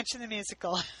will not mention the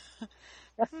musical.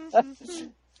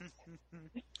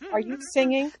 Are you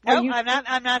singing? No,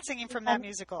 I'm not singing from that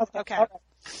musical. Okay. All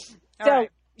right.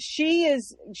 She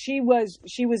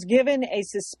was given a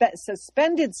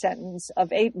suspended sentence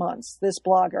of 8 months, this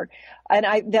blogger. And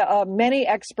many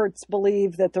experts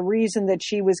believe that the reason that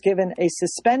she was given a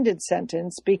suspended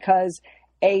sentence because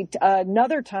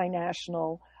Another Thai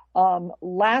national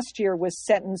last year was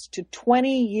sentenced to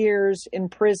 20 years in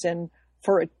prison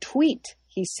for a tweet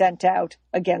he sent out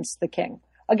against the king.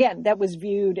 Again, that was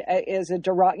viewed as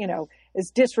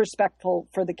as disrespectful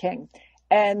for the king.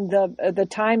 And the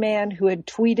Thai man who had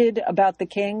tweeted about the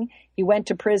king, he went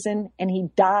to prison and he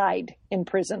died in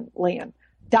prison, Lian.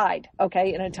 Died,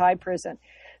 okay, in a Thai prison.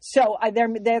 So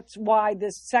that's why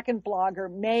this second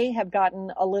blogger may have gotten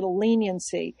a little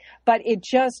leniency, but it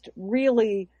just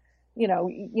really,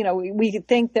 we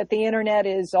think that the internet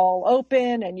is all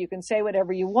open and you can say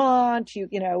whatever you want.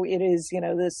 It is,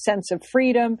 this sense of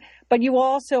freedom, but you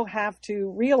also have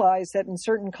to realize that in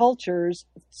certain cultures,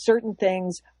 certain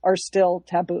things are still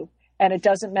taboo. And it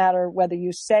doesn't matter whether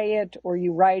you say it or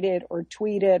you write it or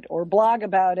tweet it or blog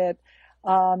about it.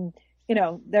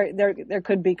 There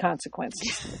could be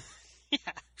consequences. Yeah.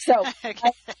 So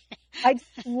Okay. I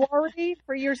worry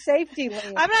for your safety,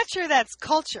 Lian. I'm not sure that's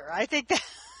culture. I think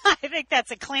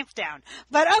that's a clampdown.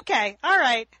 But okay, all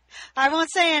right. I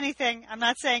won't say anything. I'm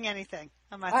not saying anything.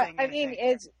 I'm not saying anything. I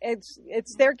mean,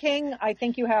 it's their king. I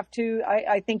think you have to.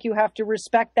 I think you have to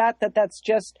respect that. That's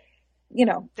just.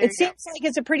 It seems like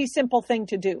it's a pretty simple thing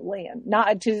to do, Lian,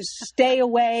 not to stay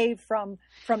away from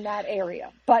that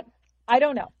area. But I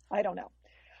don't know.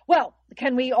 Well,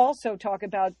 can we also talk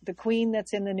about the Queen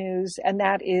that's in the news? And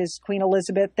that is Queen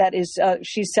Elizabeth. That is,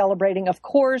 she's celebrating, of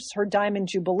course, her Diamond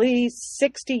Jubilee,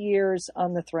 60 years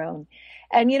on the throne.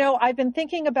 And, I've been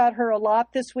thinking about her a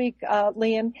lot this week,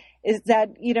 Lian, is that,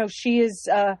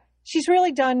 she's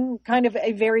really done kind of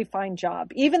a very fine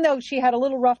job, even though she had a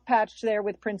little rough patch there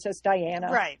with Princess Diana.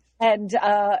 Right. And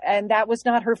that was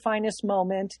not her finest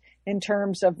moment in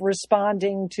terms of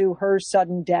responding to her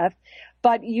sudden death.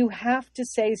 But you have to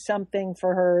say something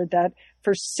for her that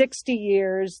for 60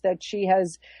 years that she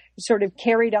has sort of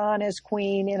carried on as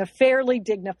queen in a fairly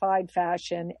dignified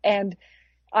fashion. And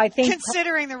I think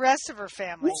considering the rest of her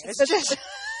family, it's just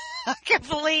a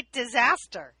complete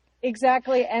disaster.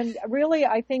 Exactly. And really,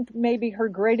 I think maybe her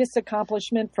greatest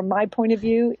accomplishment from my point of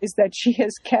view is that she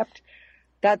has kept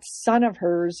that son of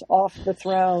hers off the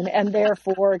throne and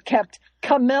therefore kept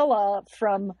Camilla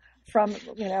from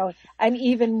an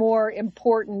even more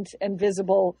important and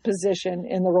visible position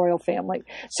in the royal family.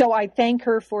 So I thank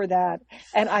her for that.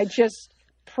 And I just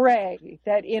pray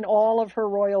that in all of her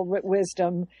royal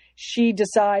wisdom, she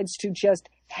decides to just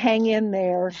hang in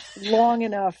there long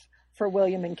enough for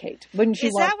William and Kate. Wouldn't you?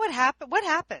 Is that what happen? What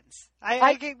happens?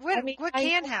 What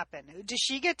can happen? Does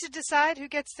she get to decide who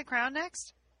gets the crown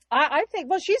next? I think,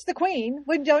 well, she's the queen,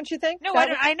 don't you think? No,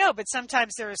 I know, but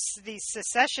sometimes there's these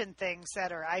secession things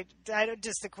that are,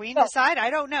 does the queen decide? I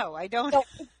don't know.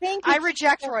 I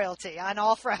reject royalty on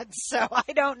all fronts, so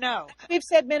I don't know. We've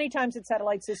said many times at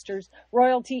Satellite Sisters,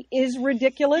 royalty is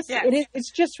ridiculous. Yes.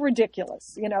 It's just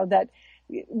ridiculous, that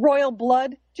royal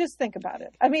blood, just think about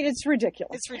it. I mean, it's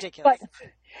ridiculous. It's ridiculous.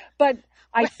 But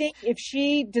I think if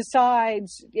she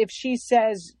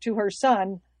says to her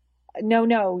son,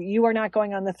 no, you are not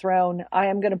going on the throne. I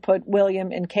am going to put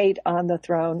William and Kate on the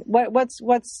throne.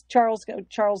 What's Charles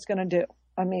going to do?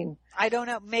 I mean, I don't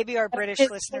know. Maybe our British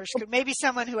listeners could. Maybe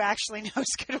someone who actually knows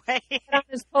could weigh in. On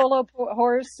his polo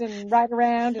horse and ride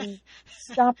around and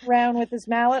stomp around with his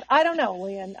mallet. I don't know,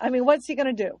 Lian. I mean, what's he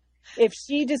going to do if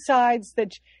she decides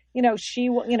that she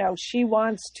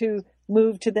wants to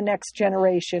move to the next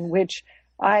generation, which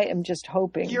I am just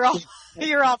hoping you're all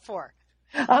for.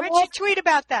 Why don't you tweet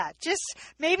about that? Just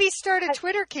maybe start a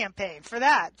Twitter campaign for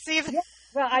that. See if. Yeah,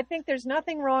 well, I think there's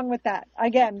nothing wrong with that.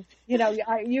 Again,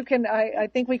 I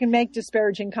think we can make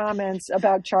disparaging comments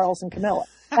about Charles and Camilla.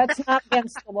 That's not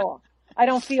against the law. I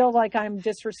don't feel like I'm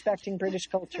disrespecting British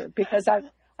culture because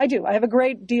I do. I have a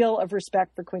great deal of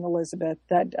respect for Queen Elizabeth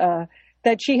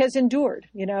that she has endured,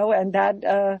 and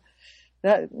that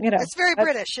It's very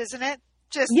British, isn't it?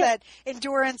 Just that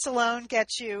endurance alone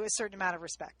gets you a certain amount of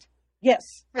respect. Yes.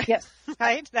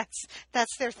 Right?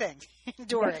 That's their thing.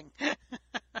 Enduring.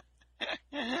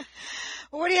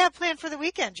 What do you have planned for the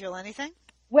weekend, Jill? Anything?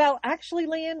 Well, actually,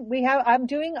 Lian, I'm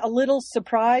doing a little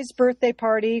surprise birthday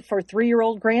party for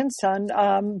 3-year-old grandson,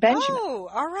 Benjamin. Oh,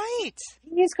 all right.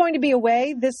 He's going to be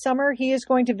away this summer. He is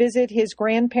going to visit his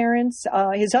grandparents,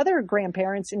 his other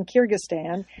grandparents in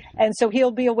Kyrgyzstan. And so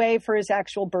he'll be away for his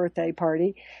actual birthday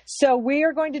party. So we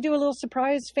are going to do a little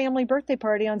surprise family birthday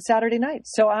party on Saturday night.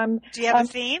 So Do you have a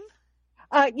theme?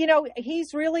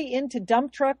 He's really into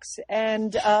dump trucks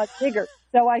and digger.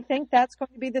 So I think that's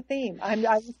going to be the theme.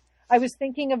 I was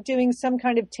thinking of doing some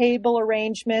kind of table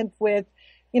arrangement with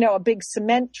a big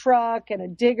cement truck and a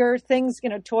digger, things,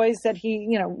 toys that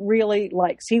he, really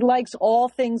likes. He likes all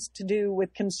things to do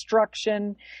with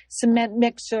construction, cement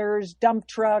mixers, dump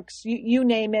trucks, you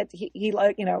name it. He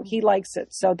likes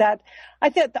it. So that, I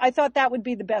thought that would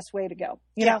be the best way to go,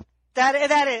 you know? That is,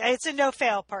 it's a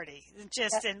no-fail party.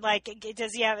 Just, and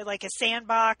does he have like a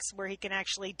sandbox where he can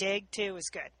actually dig too is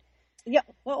good. Yeah.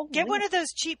 Well, get one of those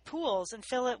cheap pools and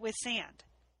fill it with sand.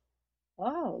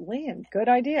 Oh, Lian, good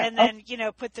idea. And then,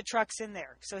 put the trucks in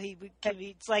there. So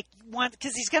it's like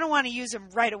because he's going to want to use them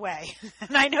right away.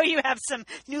 And I know you have some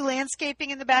new landscaping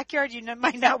in the backyard. You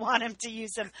might not want him to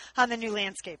use them on the new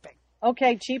landscaping.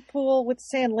 Okay, cheap pool with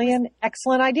sand. Lian,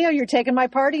 excellent idea. You're taking my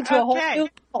party to a whole new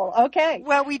level. Okay.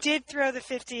 Well, we did throw the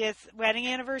 50th wedding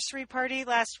anniversary party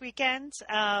last weekend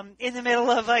in the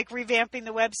middle of revamping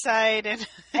the website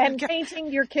and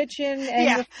painting your kitchen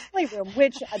and your family room,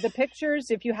 which the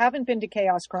pictures, if you haven't been to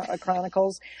Chaos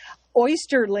Chronicles,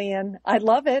 Oyster Lian, I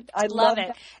love it. I love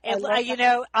it.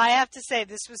 I have to say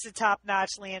this was a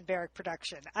top-notch Lian Barrick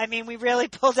production. I mean, we really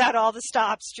pulled out all the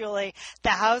stops, Julie. The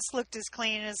house looked as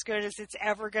clean and as good as it's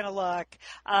ever going to look.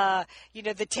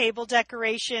 The table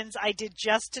decorations, I did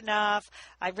just enough.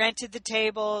 I rented the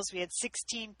tables. We had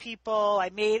 16 people. I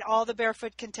made all the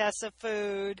Barefoot Contessa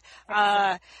food.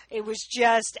 It was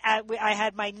just, I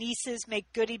had my nieces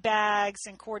make goodie bags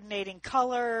and coordinating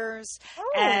colors.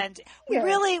 And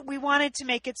we wanted to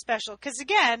make it special because,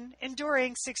 again,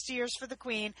 enduring 60 years for the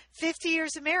Queen, 50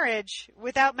 years of marriage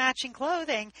without matching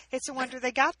clothing, it's a wonder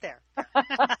they got there.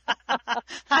 I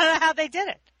don't know how they did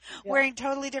it. Wearing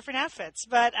totally different outfits,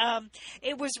 but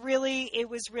it was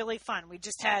really fun. We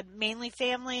just had mainly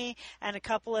family, and a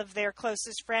couple of their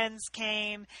closest friends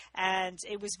came, and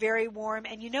it was very warm.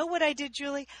 And you know what I did,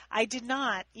 Julie? I did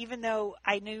not, even though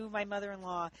I knew my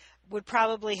mother-in-law would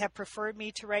probably have preferred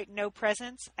me to write no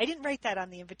presents. I didn't write that on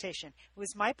the invitation. It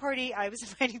was my party. I was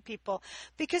inviting people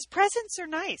because presents are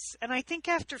nice. And I think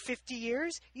after 50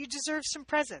 years, you deserve some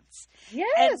presents. Yes.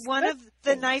 And one of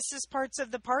the nicest parts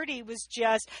of the party was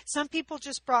just, some people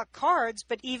just brought cards,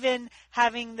 but even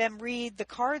having them read the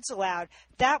cards aloud,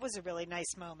 that was a really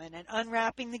nice moment. And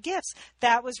unwrapping the gifts,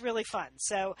 that was really fun.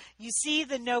 So you see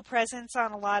the no presents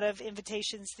on a lot of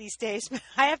invitations these days. But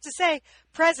I have to say,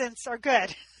 presents are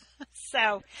good.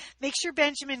 So make sure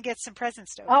Benjamin gets some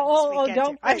presents to open this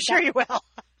weekend. I'm sure you will.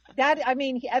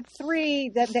 At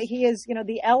 3, that he is,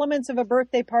 the elements of a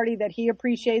birthday party that he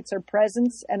appreciates are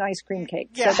presents and ice cream cake.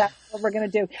 Yeah. So that's what we're going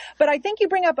to do. But I think you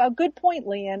bring up a good point,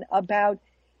 Lian, about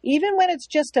even when it's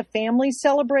just a family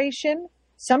celebration,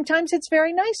 sometimes it's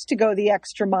very nice to go the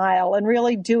extra mile and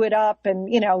really do it up and,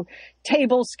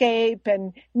 tablescape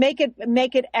and make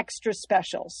it extra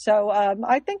special. So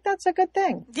I think that's a good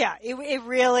thing. Yeah, it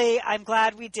really, I'm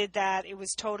glad we did that. It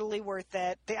was totally worth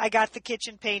it. I got the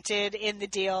kitchen painted in the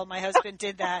deal. My husband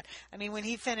did that. I mean, when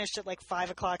he finished at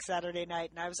 5 o'clock Saturday night,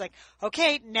 and I was like,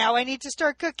 okay, now I need to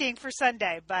start cooking for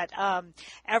Sunday. But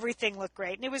everything looked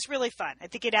great, and it was really fun. I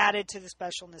think it added to the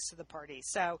specialness of the party.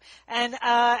 So, and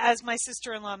as my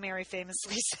sister-in-law Mary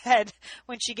famously said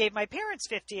when she gave my parents'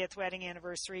 50th wedding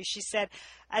anniversary, she said,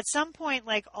 at some point,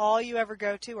 all you ever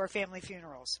go to are family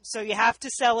funerals. So you have to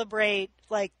celebrate,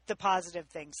 the positive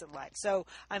things in life. So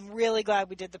I'm really glad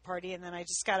we did the party. And then I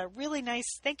just got a really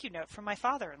nice thank you note from my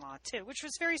father-in-law, too, which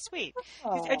was very sweet.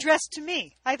 Addressed to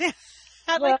me. I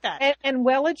like that. And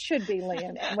well, it should be,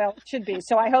 Lian. And well, it should be.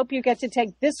 So I hope you get to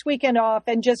take this weekend off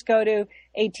and just go to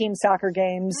 18 soccer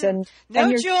games. Jewel.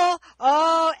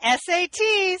 Oh,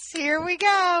 SATs. Here we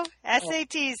go.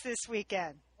 SATs this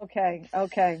weekend. Okay.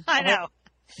 I know.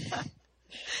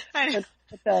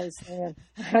 It does, man.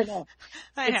 I know.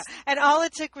 And all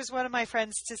it took was one of my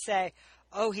friends to say,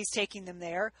 oh, he's taking them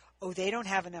there. Oh, they don't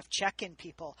have enough check-in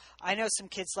people. I know some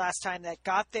kids last time that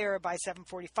got there by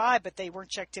 7:45, but they weren't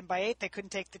checked in by 8. They couldn't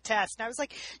take the test. And I was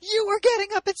like, you were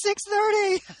getting up at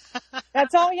 6:30.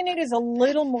 That's all you need is a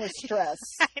little more stress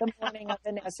the morning of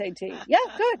an SAT. Yeah,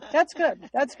 good. That's good.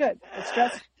 The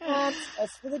stress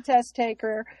for the test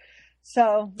taker.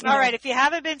 So, all right. If you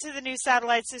haven't been to the new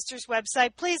Satellite Sisters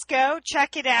website, please go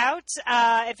check it out.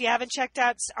 If you haven't checked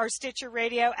out our Stitcher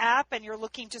Radio app and you're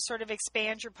looking to sort of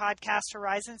expand your podcast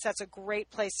horizons, that's a great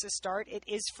place to start. It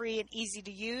is free and easy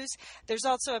to use. There's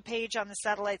also a page on the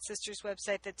Satellite Sisters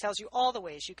website that tells you all the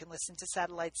ways you can listen to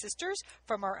Satellite Sisters,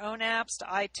 from our own apps to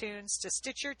iTunes to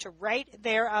Stitcher to right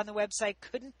there on the website.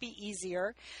 Couldn't be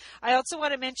easier. I also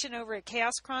want to mention over at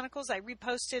Chaos Chronicles, I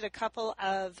reposted a couple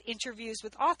of interviews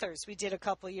with authors. we did a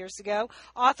couple of years ago.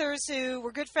 Authors who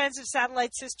were good friends of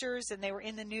Satellite Sisters, and they were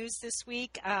in the news this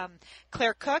week.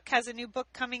 Claire Cook has a new book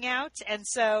coming out, and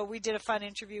so we did a fun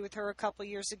interview with her a couple of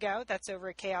years ago. That's over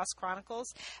at Chaos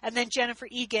Chronicles. And then Jennifer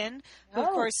Egan, who, of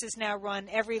course, has now run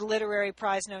every literary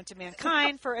prize known to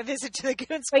mankind for A Visit to the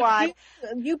Goon Squad. Wait,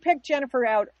 you picked Jennifer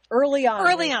out early on.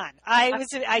 Early on.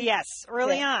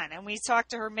 Early on. And we talked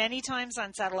to her many times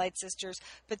on Satellite Sisters.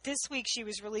 But this week she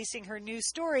was releasing her new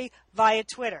story via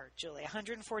Twitter, Julie,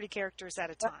 140 characters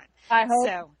at a time. I hope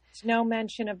there's no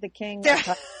mention of the king.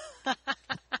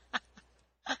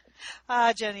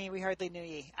 Jenny, we hardly knew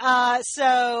ye.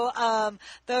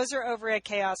 Those are over at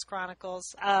Chaos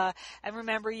Chronicles. And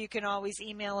remember, you can always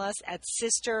email us at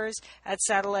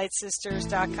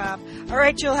sisters@satellitesisters.com. All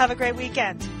right, Jewel, have a great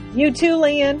weekend. You too,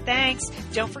 Lian. Thanks.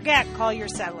 Don't forget, call your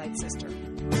satellite sister.